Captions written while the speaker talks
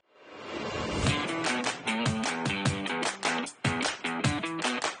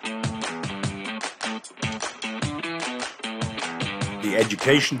The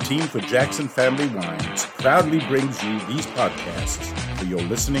education team for Jackson Family Wines proudly brings you these podcasts for your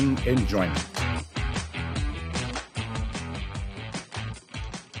listening enjoyment.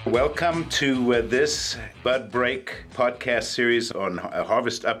 Welcome to this Bud Break podcast series on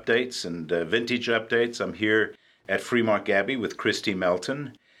harvest updates and vintage updates. I'm here at Freemark Abbey with Kristy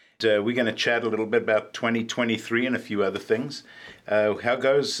Melton. We're going to chat a little bit about 2023 and a few other things. How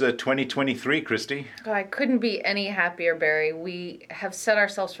goes 2023, Kristy? Oh, I couldn't be any happier, Barry. We have set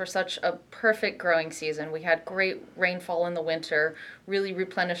ourselves for such a perfect growing season. We had great rainfall in the winter, really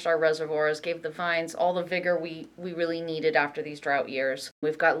replenished our reservoirs, gave the vines all the vigor we really needed after these drought years.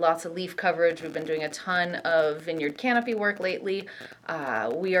 We've got lots of leaf coverage. We've been doing a ton of vineyard canopy work lately.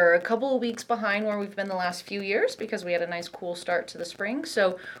 We are a couple of weeks behind where we've been the last few years because we had a nice cool start to the spring.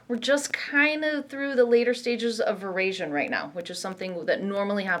 So we're just kind of through the later stages of veraison right now, which is something that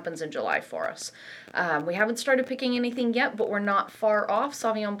normally happens in July for us. We haven't started picking anything yet, but we're not far off.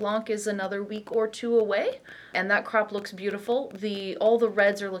 Sauvignon Blanc is another week or two away, and that crop looks beautiful. All the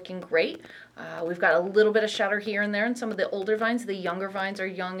reds are looking great. We've got a little bit of shatter here and there in some of the older vines. The younger vines are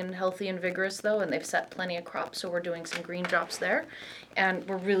young and healthy and vigorous, though, and they've set plenty of crops, so we're doing some green drops there. And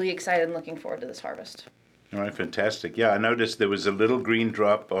we're really excited and looking forward to this harvest. All right, fantastic. Yeah, I noticed there was a little green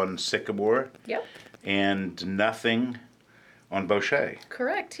drop on Sycamore. Yep. And nothing on Boucher.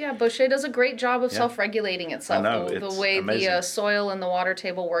 Correct, yeah. Boucher does a great job of self-regulating itself. I know, the way amazing. The soil and the water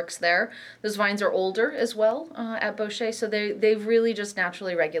table works there. Those vines are older as well at Boucher, so they've really just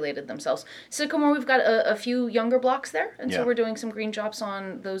naturally regulated themselves. Sycamore, we've got a few younger blocks there, and so we're doing some green drops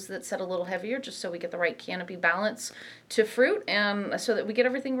on those that set a little heavier, just so we get the right canopy balance to fruit, and so that we get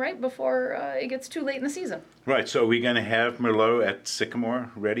everything right before it gets too late in the season. Right, so are we going to have Merlot at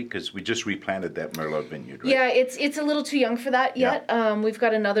Sycamore ready? Because we just replanted that Merlot vineyard, right? Yeah, it's a little too young for that yet. Yeah. We've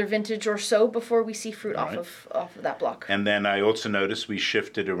got another vintage or so before we see fruit off of that block. And then I also noticed we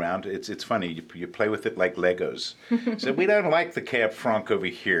shifted around. It's funny, you play with it like Legos. So we don't like the Cab Franc over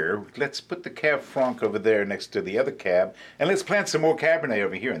here. Let's put the Cab Franc over there next to the other Cab, and let's plant some more Cabernet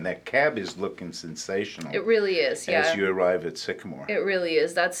over here. And that Cab is looking sensational. It really is, yeah. As you arrive at Sycamore. It really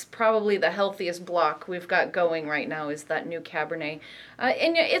is. That's probably the healthiest block we've got going right now is that new Cabernet.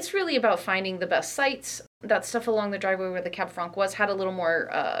 And it's really about finding the best sites. That stuff along the driveway where the Cab Franc was had a little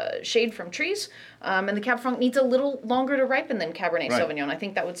more shade from trees. And the Cab Franc needs a little longer to ripen than Cabernet Sauvignon. I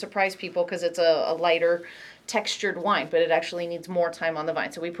think that would surprise people because it's a lighter textured wine, but it actually needs more time on the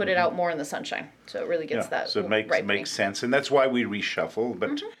vine. So we put it out more in the sunshine. So it really gets that so it makes sense. And that's why we reshuffle.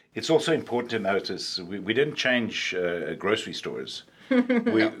 But it's also important to notice we didn't change grocery stores.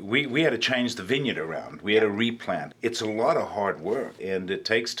 We had to change the vineyard around. We had to replant. It's a lot of hard work, and it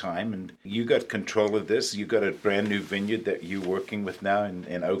takes time. And you got control of this. You got a brand new vineyard that you're working with now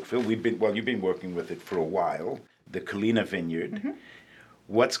in Oakville. You've been working with it for a while. The Colina Vineyard.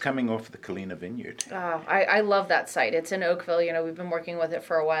 What's coming off the Colina Vineyard? I love that site. It's in Oakville. You know, we've been working with it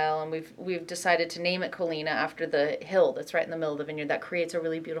for a while, and we've decided to name it Colina after the hill that's right in the middle of the vineyard. That creates a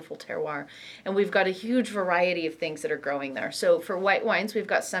really beautiful terroir. And we've got a huge variety of things that are growing there. So for white wines, we've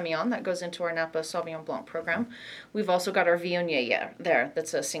got Semillon that goes into our Napa Sauvignon Blanc program. We've also got our Viognier there.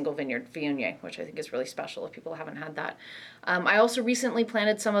 That's a single vineyard Viognier, which I think is really special if people haven't had that. I also recently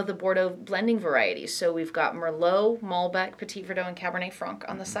planted some of the Bordeaux blending varieties. So we've got Merlot, Malbec, Petit Verdot, and Cabernet Franc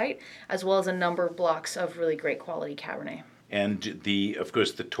on the site, as well as a number of blocks of really great quality Cabernet. And of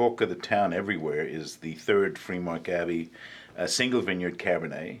course, the talk of the town everywhere is the third Freemark Abbey single vineyard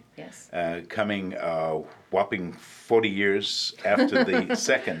Cabernet. Yes. Coming whopping 40 years after the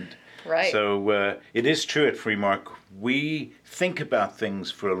second. Right. So it is true at Freemark. We think about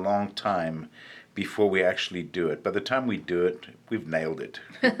things for a long time before we actually do it. By the time we do it, we've nailed it.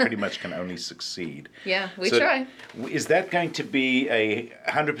 We pretty much can only succeed. Yeah, we try. Is that going to be a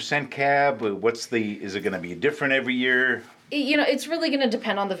 100% cab? Is it going to be different every year? You know, it's really going to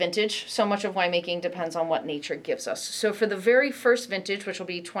depend on the vintage. So much of winemaking depends on what nature gives us. So for the very first vintage, which will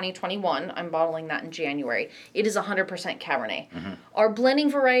be 2021, I'm bottling that in January, it is 100% Cabernet. Our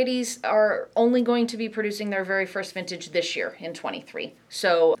blending varieties are only going to be producing their very first vintage this year in 23.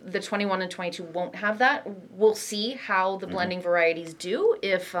 So the 21 and 22 won't have that. We'll see how the blending varieties do.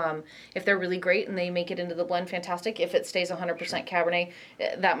 If they're really great and they make it into the blend, fantastic. If it stays 100% Cabernet,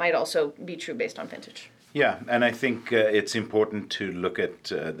 that might also be true based on vintage. Yeah, and I think it's important to look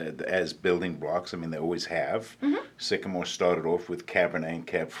at as building blocks. I mean, they always have. Sycamore started off with Cabernet and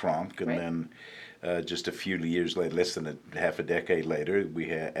Cab Franc, and then just a few years later, less than half a decade later,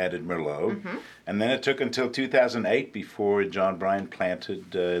 we added Merlot. And then it took until 2008 before John Bryan planted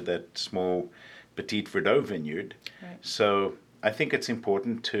that small Petit Verdot vineyard. So I think it's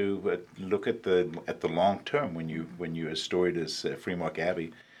important to look at the long term when you're as storied as Freemark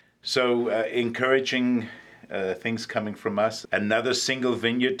Abbey. So encouraging things coming from us. Another single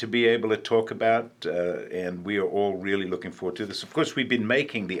vineyard to be able to talk about, and we are all really looking forward to this. Of course, we've been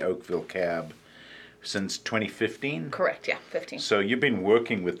making the Oakville Cab since 2015. Correct, yeah, 15. So you've been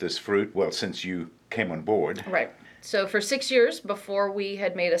working with this fruit, well, since you came on board. Right. So for 6 years before we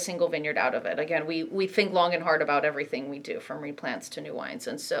had made a single vineyard out of it. Again, we think long and hard about everything we do, from replants to new wines.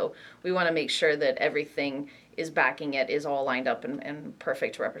 And so we want to make sure that everything is backing it, is all lined up and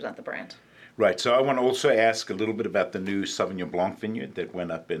perfect to represent the brand. Right. So I want to also ask a little bit about the new Sauvignon Blanc vineyard that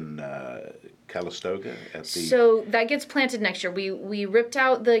went up in Calistoga. So that gets planted next year. We ripped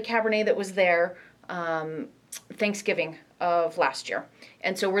out the Cabernet that was there Thanksgiving of last year.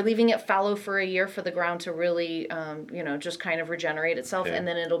 And so we're leaving it fallow for a year for the ground to really, just kind of regenerate itself, and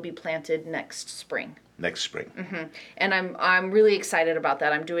then it'll be planted next spring. Next spring. Mm-hmm. And I'm really excited about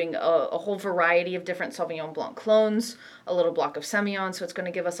that. I'm doing a whole variety of different Sauvignon Blanc clones, a little block of Semillon, so it's going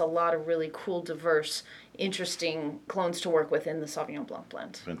to give us a lot of really cool, diverse, interesting clones to work with in the Sauvignon Blanc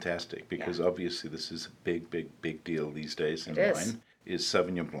blend. Fantastic, because obviously this is a big deal these days in wine, is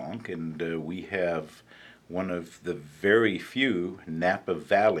Sauvignon Blanc, and we have one of the very few Napa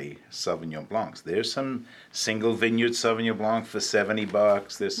Valley Sauvignon Blancs. There's some single vineyard Sauvignon Blanc for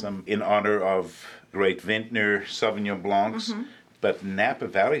 $70. There's some in honor of great vintner Sauvignon Blancs, but Napa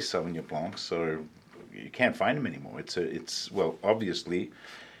Valley Sauvignon Blancs you can't find them anymore. It's obviously,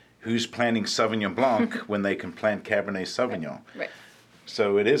 who's planting Sauvignon Blanc when they can plant Cabernet Sauvignon? Right.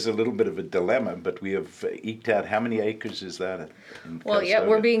 So it is a little bit of a dilemma, but we have eked out, how many acres is that? Well, yeah,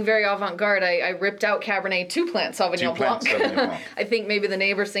 we're being very avant-garde. I ripped out Cabernet to plant Sauvignon Blanc. I think maybe the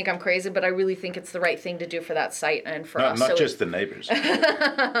neighbors think I'm crazy, but I really think it's the right thing to do for that site and for us. Not just the neighbors.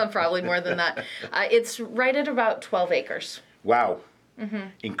 Probably more than that. It's right at about 12 acres. Wow. Mm-hmm.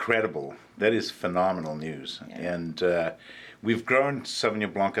 Incredible. That is phenomenal news. Yeah. And we've grown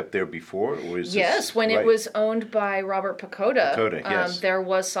Sauvignon Blanc up there before? Or is it was owned by Robert Pacoda. Yes. There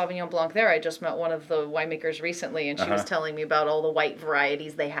was Sauvignon Blanc there. I just met one of the winemakers recently, and she was telling me about all the white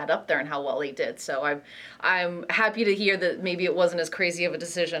varieties they had up there and how well they did. So I'm happy to hear that maybe it wasn't as crazy of a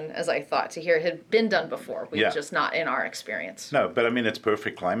decision as I thought, to hear it had been done before. Just not in our experience. No, but I mean, it's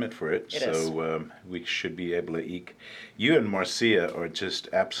perfect climate for it. So we should be able to eke. You and Marcia are just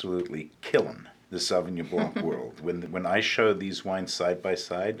absolutely killing the Sauvignon Blanc world. When I show these wines side by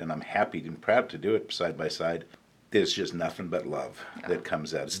side, and I'm happy and proud to do it side by side, there's just nothing but love that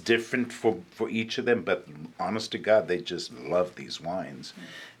comes out. It's different for each of them, but honest to God, they just love these wines.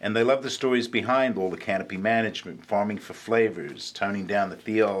 And they love the stories behind all the canopy management, farming for flavors, toning down the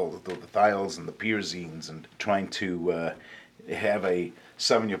thiols and the pyrazines, and trying to have a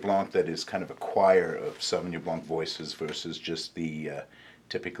Sauvignon Blanc that is kind of a choir of Sauvignon Blanc voices versus just the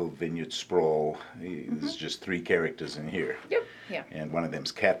typical vineyard sprawl. There's just three characters in here. Yep. Yeah. And one of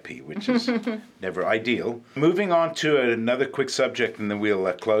them's cat pee, which is never ideal. Moving on to another quick subject, and then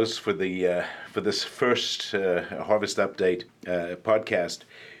we'll close for this first Harvest Update podcast.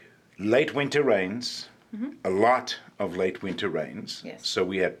 Late winter rains. A lot of late winter rains. Yes. So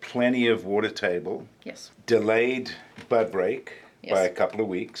we had plenty of water table. Yes. Delayed bud break by a couple of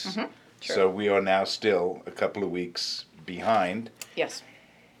weeks. True. So we are now still a couple of weeks behind. Yes.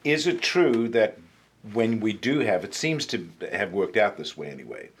 Is it true that when we do have, it seems to have worked out this way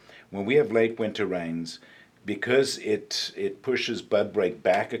anyway, when we have late winter rains, because it pushes bud break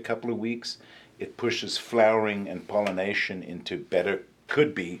back a couple of weeks, it pushes flowering and pollination into better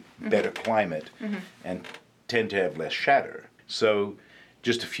climate, and tend to have less shatter. So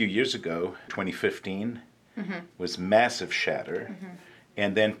just a few years ago, 2015 was massive shatter,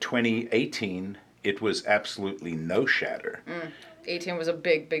 and then 2018 it was absolutely no shatter. 18 was a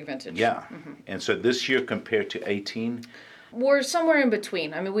big vintage. Yeah. And so this year compared to 18? We're somewhere in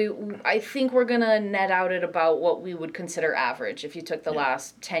between. I mean, I think we're going to net out at about what we would consider average if you took the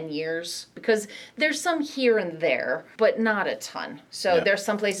last 10 years. Because there's some here and there, but not a ton. So there's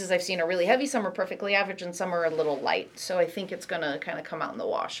some places I've seen are really heavy, some are perfectly average, and some are a little light. So I think it's going to kind of come out in the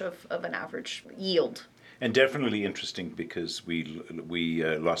wash of an average yield. And definitely interesting because we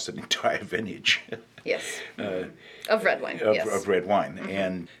lost an entire vintage. Yes. Of red wine. Of red wine.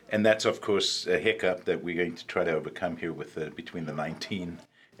 And that's, of course, a hiccup that we're going to try to overcome here with between the 19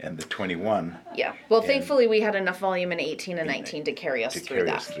 and the 21. Yeah. Well, thankfully, we had enough volume in 18 and 19 to carry us through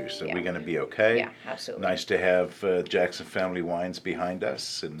that. So we're going to be okay. Yeah, absolutely. Nice to have Jackson Family Wines behind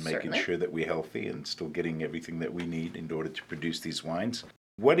us and making sure that we're healthy and still getting everything that we need in order to produce these wines.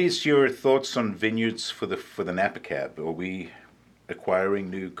 What is your thoughts on vineyards for the Napa Cab? Are we acquiring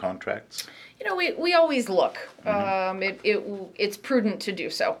new contracts? You know, we always look. It's prudent to do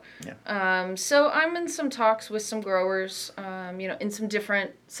so. Yeah. So I'm in some talks with some growers, in some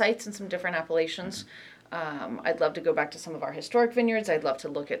different sites and some different appellations. I'd love to go back to some of our historic vineyards. I'd love to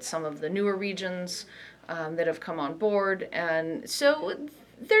look at some of the newer regions that have come on board. And so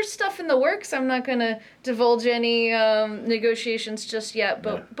there's stuff in the works. I'm not going to divulge any negotiations just yet,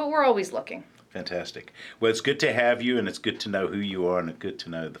 but we're always looking. Fantastic. Well, it's good to have you, and it's good to know who you are, and it's good to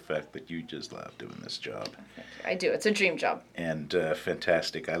know the fact that you just love doing this job. I do. It's a dream job. And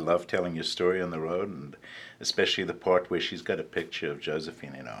fantastic. I love telling your story on the road, and especially the part where she's got a picture of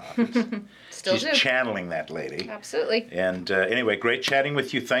Josephine in her office. She's channeling that lady. Absolutely. And anyway, great chatting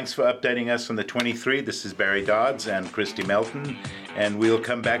with you. Thanks for updating us on the 23. This is Barry Dodds and Kristy Melton, and we'll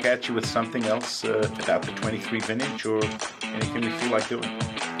come back at you with something else about the 23 vintage or anything we feel like doing.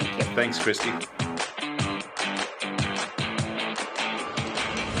 Thanks, Kristy.